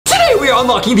we are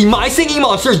unlocking the My Singing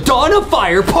Monsters Dawn of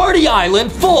Fire Party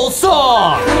Island full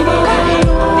song.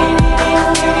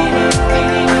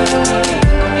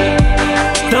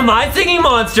 The My Singing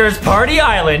Monsters Party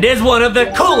Island is one of the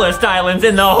coolest islands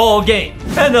in the whole game.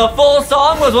 And the full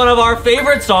song was one of our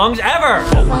favorite songs ever.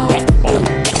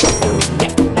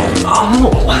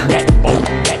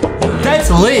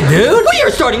 That's lit, dude. We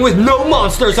are starting with no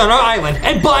monsters on our island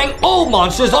and buying all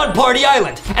monsters on Party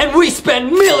Island. And we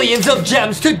spend millions of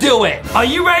gems to do it. Are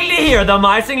you ready to hear the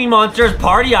My Singing Monsters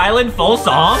Party Island full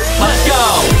song? Let's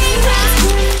go.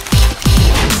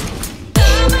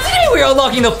 We are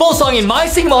unlocking the full song in My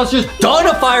Singing Monsters Dawn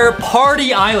of Fire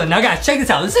Party Island. Now guys, check this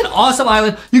out. This is an awesome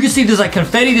island. You can see there's like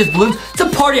confetti, there's balloons. It's a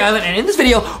party island, and in this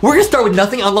video, we're gonna start with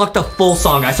nothing, unlock the full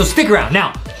song, guys. So stick around.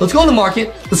 Now, let's go in the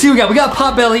market. Let's see what we got. We got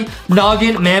Potbelly,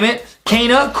 Noggin, Mammoth,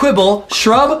 Cana, Quibble,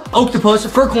 Shrub, Octopus,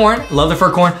 Furcorn, love the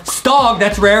Furcorn, Stog,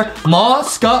 that's rare, Maw,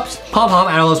 Scups, Pom-Pom,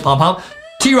 I know those Pom-Pom,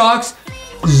 T-Rocks,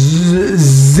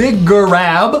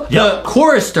 Ziggarab, the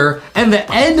Chorister, and the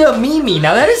Edamame.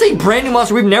 Now that is a brand new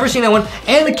monster. We've never seen that one.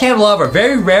 And the Candelabra,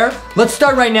 very rare. Let's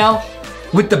start right now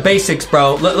with the basics,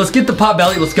 bro. Let's get the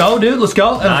Potbelly. Let's go, dude. Let's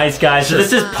go. Nice, guys. So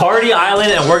this is Party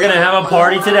Island, and we're gonna have a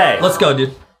party today. Let's go,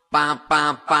 dude.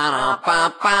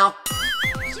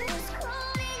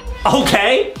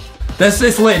 Okay. That's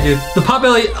lit, dude. The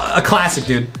Potbelly, a classic,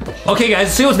 dude. Okay, guys,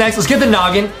 let's see what's next. Let's get the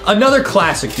Noggin. Another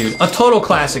classic, dude. A total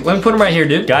classic. Let me put him right here,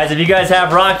 dude. Guys, if you guys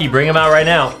have Rocky, bring him out right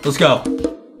now. Let's go.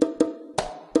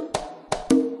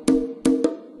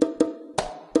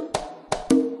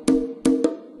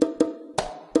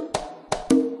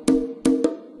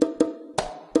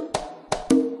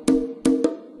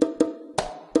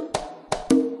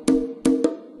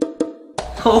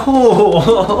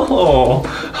 Oh.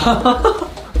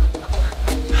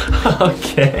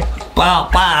 Okay. Bow,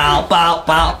 bow, bow,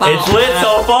 bow, bow. It's lit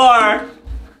so far,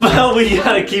 but we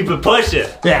gotta keep it pushing.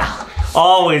 Yeah.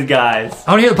 Always, guys.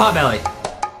 I wanna hear the Potbelly.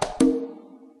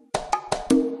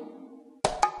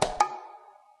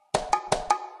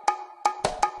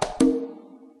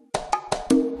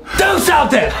 Do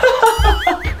something!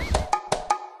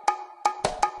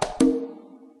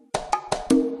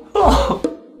 Oh.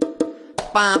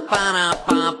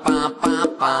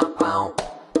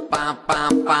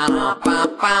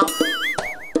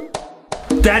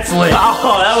 That's lit.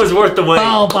 Oh, that was worth the wait.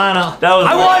 Bow, bow, That was.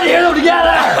 I want to hear them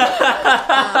together.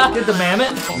 Get the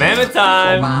Mammoth. Mammoth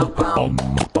time.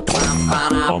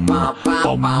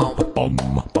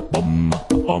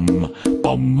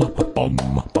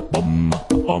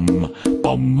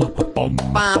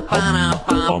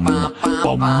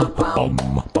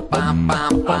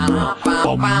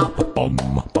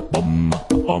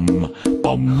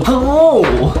 Oh.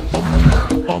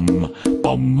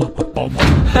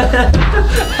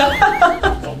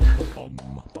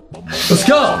 Let's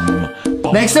go.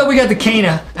 Next up, we got the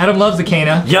Cana. Adam loves the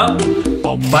Cana. Yup.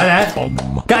 Buy that.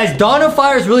 Guys, Dawn of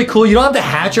Fire is really cool. You don't have to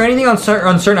hatch or anything on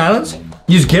certain islands.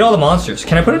 You just get all the monsters.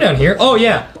 Can I put them down here? Oh,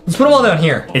 yeah. Let's put them all down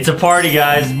here. It's a party,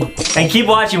 guys. And keep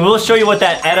watching. We'll show you what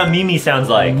that Edamame sounds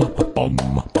like.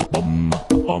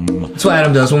 That's what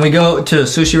Adam does. When we go to a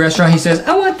sushi restaurant, he says,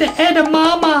 I want the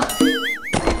edamama.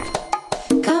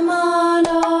 Come on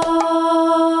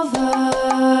over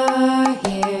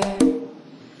here.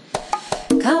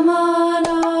 Come on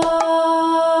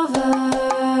over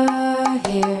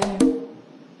here.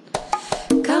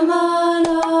 Come on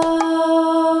over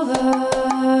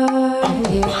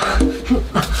here.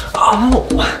 Oh.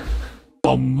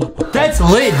 That's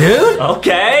lit, dude.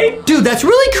 Okay. Dude, that's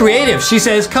really creative. She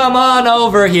says, come on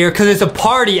over here, because it's a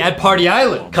party at Party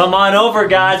Island. Come on over,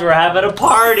 guys. We're having a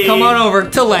party. Come on over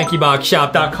to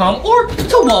LankyBoxShop.com or to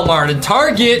Walmart and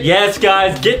Target. Yes,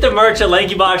 guys. Get the merch at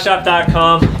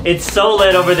LankyBoxShop.com. It's so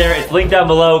lit over there. It's linked down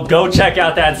below. Go check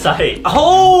out that site.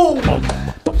 Oh!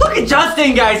 Look at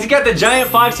Justin, guys. He's got the giant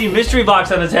Foxy mystery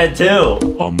box on his head, too.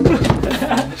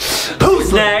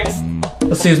 Who's next?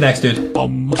 Let's see who's next, dude.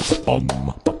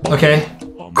 Okay.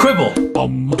 Quibble.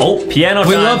 Oh, piano time.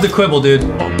 We love the Quibble, dude.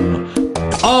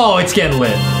 Oh, it's getting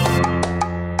lit.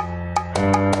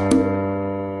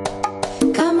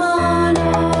 Come on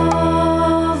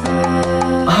over.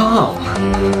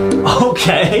 Oh.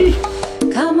 Okay.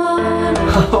 Come on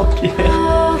Okay. over here.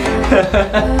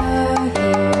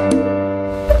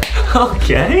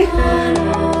 Okay.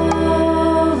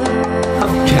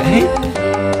 Okay.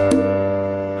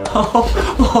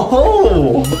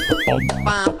 Oh.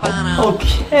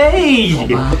 Okay.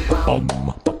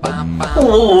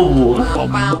 Oh.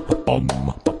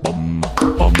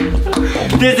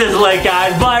 This is lit,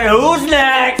 guys, but who's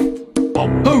next?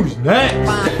 Who's next?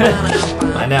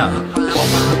 I know.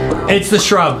 It's the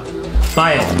Shrub.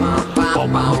 Buy it.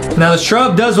 Now the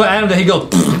shrub does what Adam did. He goes.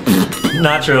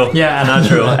 Not true. Yeah. Not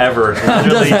true. Ever.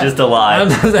 Literally just a lie. Adam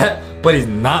does that, but he's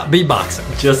not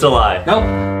beatboxing. Just a lie. Nope.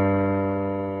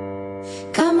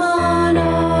 Come on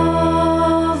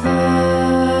over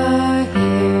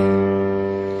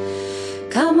here.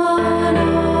 Come on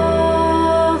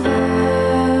over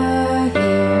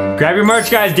here. Grab your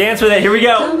merch, guys. Dance with it. Here we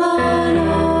go. Come on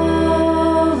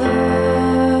over here.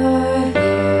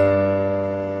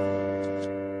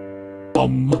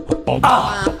 Come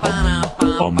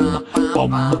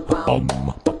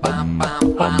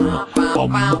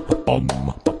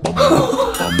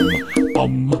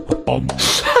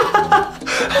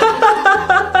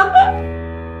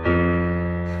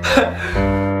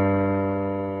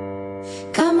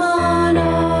on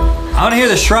over I want to hear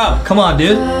the shrub. Come on,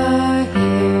 dude. here.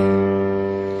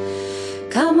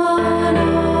 Come on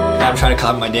over I'm trying to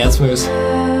copy my dance moves. here.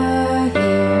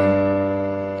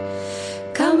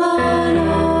 Come on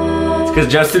over.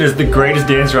 Because Justin is the greatest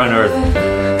dancer on earth.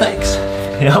 Thanks.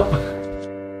 Yep.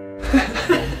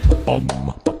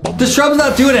 The shrub's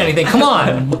not doing anything. Come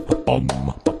on.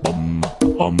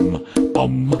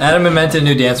 Adam invented a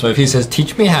new dance move. He says,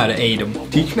 "Teach me how to aid him.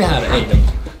 Teach me how to aid him."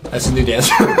 That's a new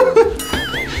dance move.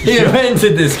 He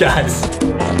invented this, guys.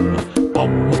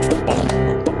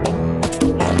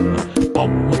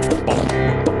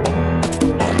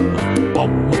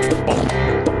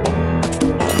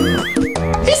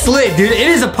 It's lit, dude. It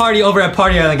is a party over at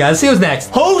Party Island, guys. Let's see who's next.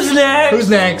 Who's next? Who's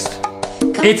next?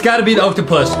 It's got to be the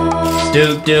octopus.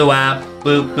 Do do wap,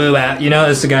 boop boo wap. You know,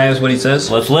 that's the guy. That's what he says.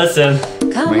 Let's listen.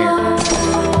 Come Right here. on.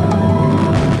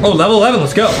 Oh, level 11.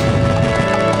 Let's go.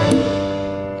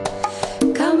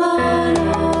 Come on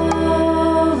over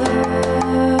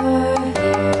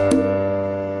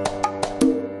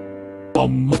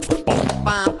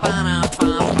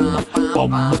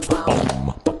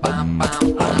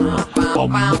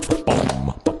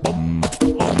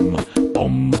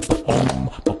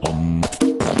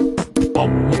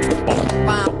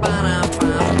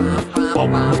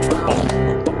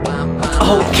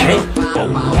Okay.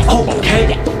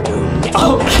 Okay.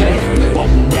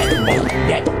 Okay.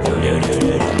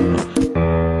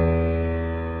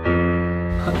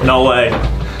 No way.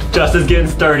 Justin's getting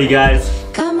sturdy, guys.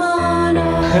 Come on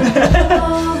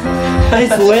over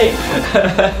It's late.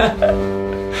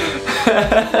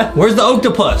 Where's the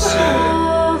octopus? here.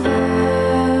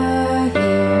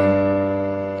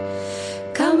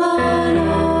 Come on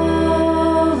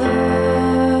over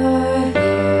here.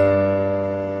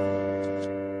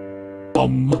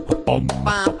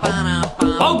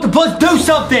 Octopus, do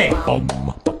something!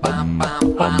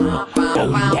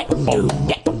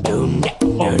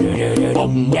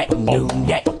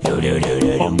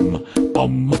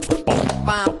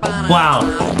 Wow,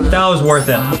 that was worth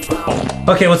it.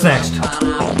 Okay, what's next?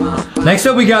 Next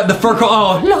up, we got the fur coat.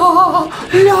 Oh,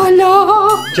 la, la,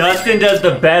 la. Justin does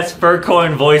the best fur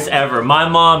coin voice ever. My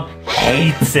mom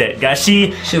hates it. Guys,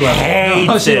 she She loves it.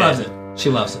 hates Oh, she it. loves it. She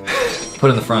loves it. Put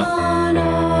it in the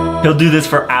front. He'll do this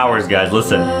for hours, guys.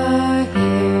 Listen.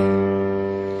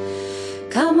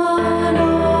 Come on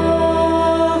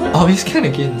over. Oh, he's kind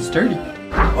of getting sturdy.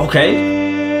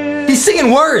 Okay. He's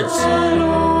singing words.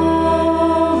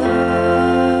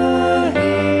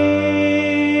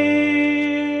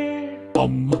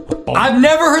 I've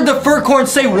never heard the fur corn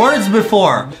say words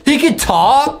before. He could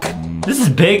talk. This is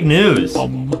big news.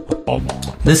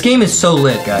 This game is so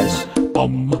lit, guys.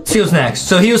 See what's next.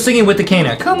 So he was singing with the cane.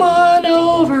 Come on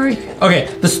over. Okay,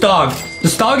 the stog. The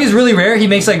stog is really rare. He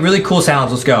makes like really cool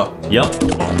sounds. Let's go.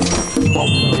 Yep.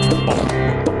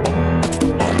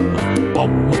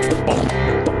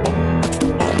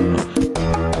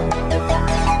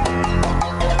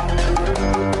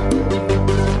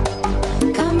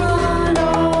 Come on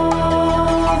over.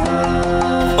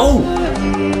 Oh,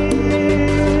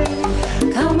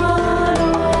 Come on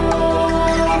over.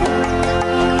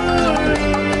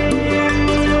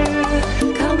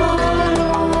 Come on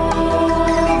over.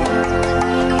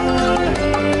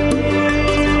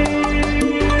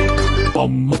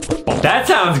 that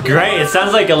sounds great. It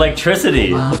sounds like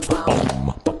electricity.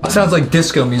 Sounds like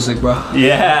disco music, bro.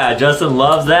 Yeah, Justin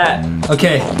loves that.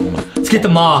 Okay, let's get the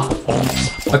maw.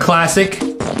 A classic.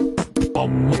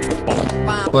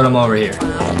 Put him over here.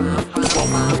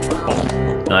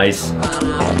 Nice.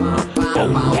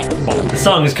 The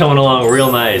song is coming along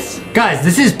real nice. Guys,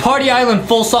 this is Party Island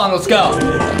full song. Let's go.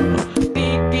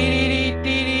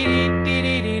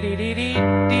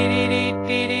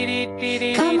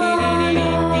 Come on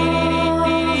over.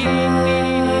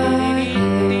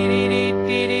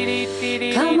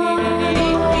 Come on.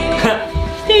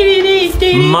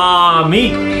 Mommy.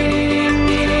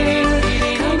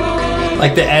 Come on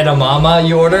Like the edamame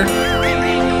you order.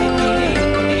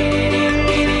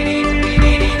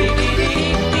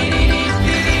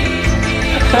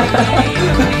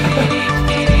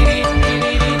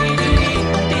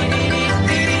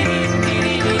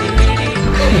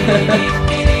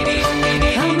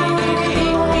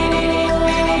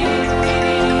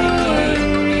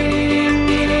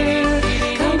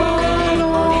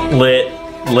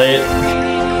 Lit.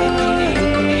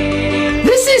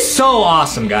 This is so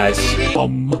awesome, guys.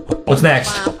 What's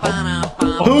next?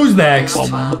 Who's next?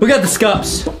 We got the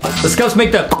Scups. The Scups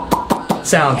make the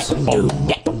sounds.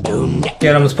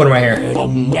 Get them, let's put them right here.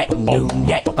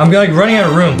 I'm like running out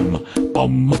of room.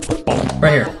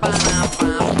 Right here.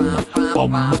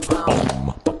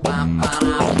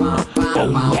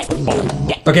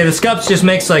 Okay, the Scups just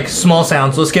makes like small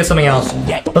sounds. Let's get something else.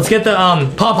 Let's get the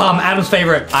pom-pom, Adam's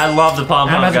favorite. I love the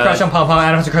pom-pom. Adam has a crush on pom-pom.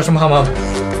 Adam has a crush on pom-pom.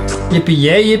 Yippee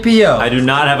yay, yippee yo. I do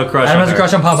not have a crush Adam on has a her.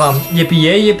 crush on pom-pom. Yippee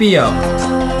yay, yippee yo.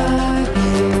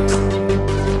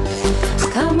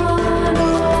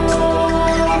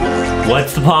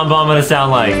 What's the pom-pom gonna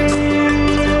sound like?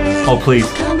 Oh, please.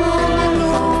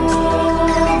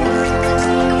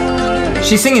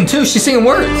 She's singing too. She's singing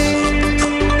words.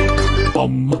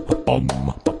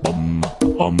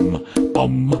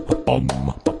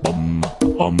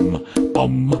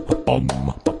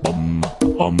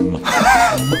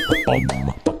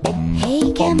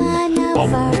 Hey, come on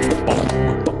over.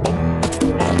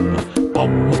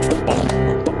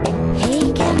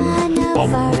 Hey, come on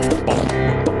over.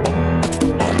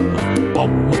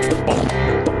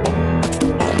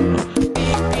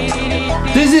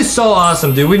 This is so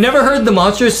awesome, dude. We've never heard the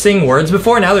monsters sing words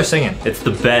before. Now they're singing. It's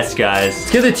the best, guys.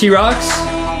 Let's get the T-Rocks.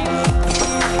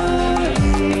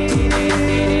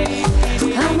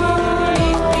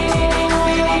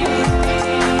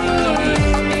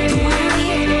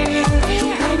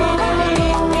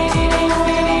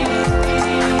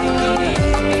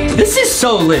 This is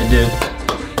so lit, dude.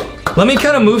 Let me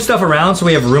kind of move stuff around so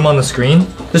we have room on the screen.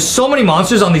 There's so many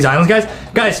monsters on these islands, guys.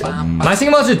 Guys, My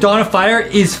Singing Monsters Dawn of Fire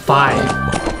is fire.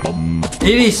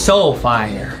 It is so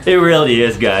fire. It really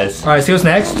is, guys. All right, see what's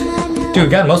next? Dude,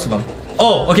 got most of them.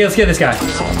 Oh, okay, let's get this guy.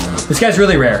 This guy's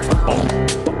really rare.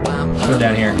 Go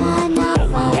down here.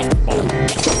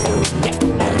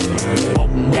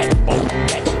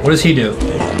 What does he do?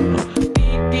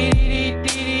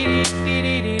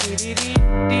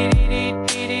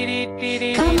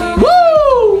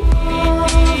 Woo!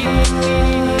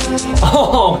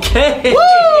 Okay.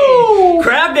 Woo!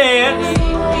 Crab dance.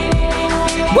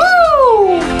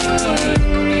 Woo!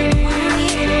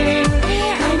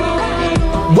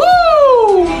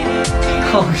 Woo!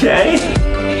 Okay.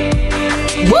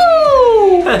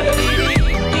 Woo!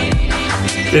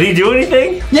 Did he do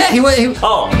anything? Yeah, he went.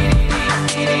 Oh.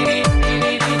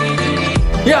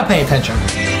 You're not paying attention.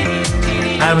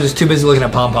 Adam was just too busy looking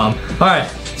at pom pom. All right,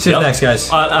 see what's next, guys.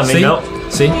 I mean, see? nope.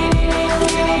 See?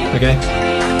 Okay.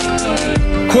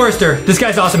 Chorister, this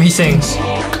guy's awesome. He sings.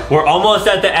 We're almost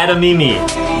at the Adamimi.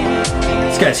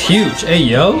 This guy's huge. Hey,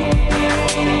 yo.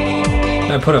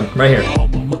 I put him right here.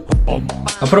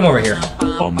 I'll put him over here.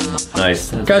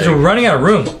 Nice. Guys, we're running out of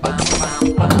room.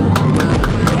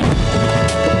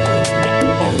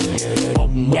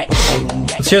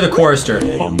 Let's hear the chorister.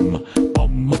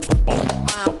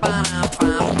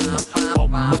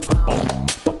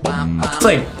 It's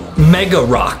like mega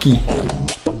rocky.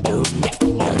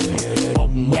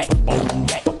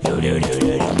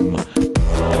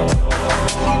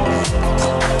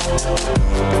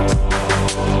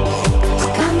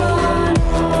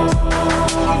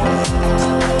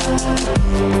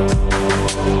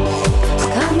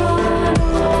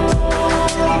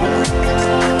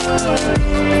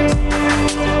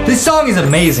 This song is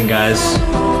amazing, guys.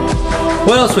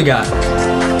 What else we got?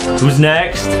 Who's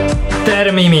next? The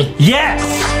Edamame. Yes!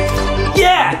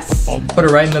 Yes! Put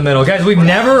it right in the middle. Guys, we've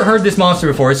never heard this monster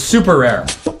before. It's super rare.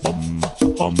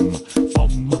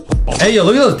 Hey, yo,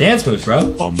 look at those dance moves, bro.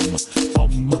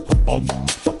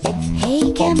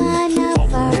 Hey, come on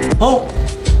over. Oh,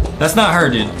 that's not her,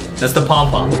 dude. That's the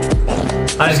pom-pom.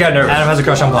 I just got nervous. Adam has a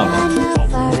crush on pom-pom.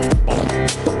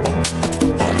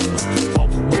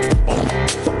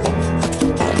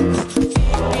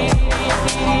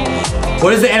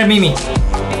 What is the Edamame?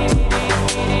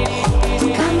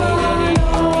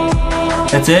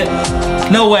 That's it?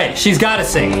 No way. She's got to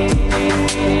sing.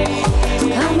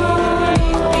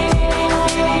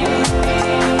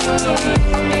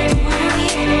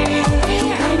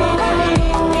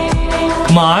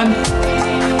 Come on.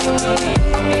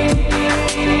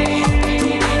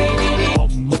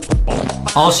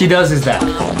 All she does is that.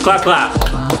 Clap, clap.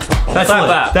 That's Clap, lit.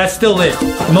 clap. That's still lit.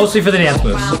 Mostly for the dance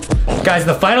moves. Guys,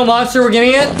 the final monster we're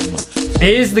getting at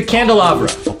is the candelabra.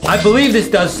 I believe this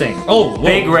does sing. Oh, whoa.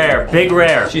 Big rare, big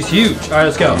rare. She's huge. All right,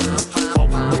 let's go.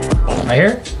 Right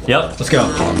here? Yep. Let's go.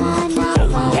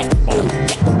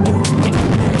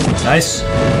 Nice.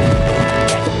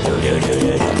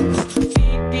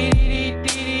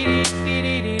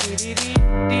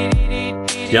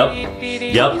 Yep.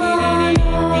 Yep.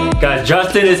 Guys,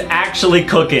 Justin is actually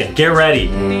cooking. Get ready.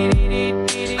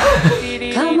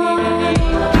 Come on.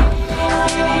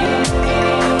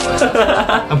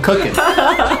 I'm cooking.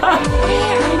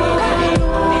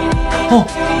 Oh.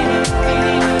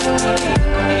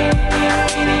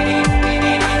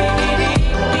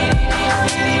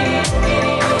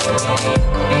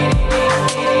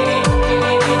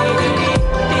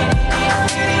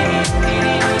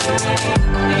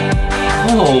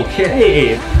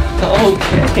 Okay.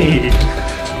 Okay.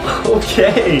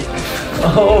 Okay.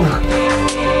 Oh.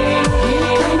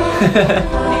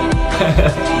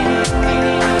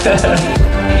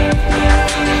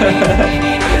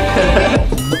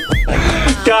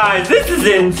 Guys, this is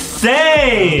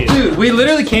insane. Dude, we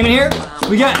literally came in here.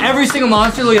 We got every single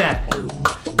monster. Look at that.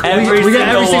 We got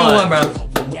every single one, bro.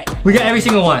 We got every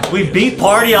single one. We beat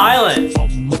Party Island.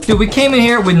 Dude, we came in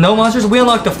here with no monsters. We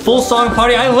unlocked the full song of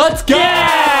Party Island. Let's go!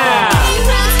 Yeah!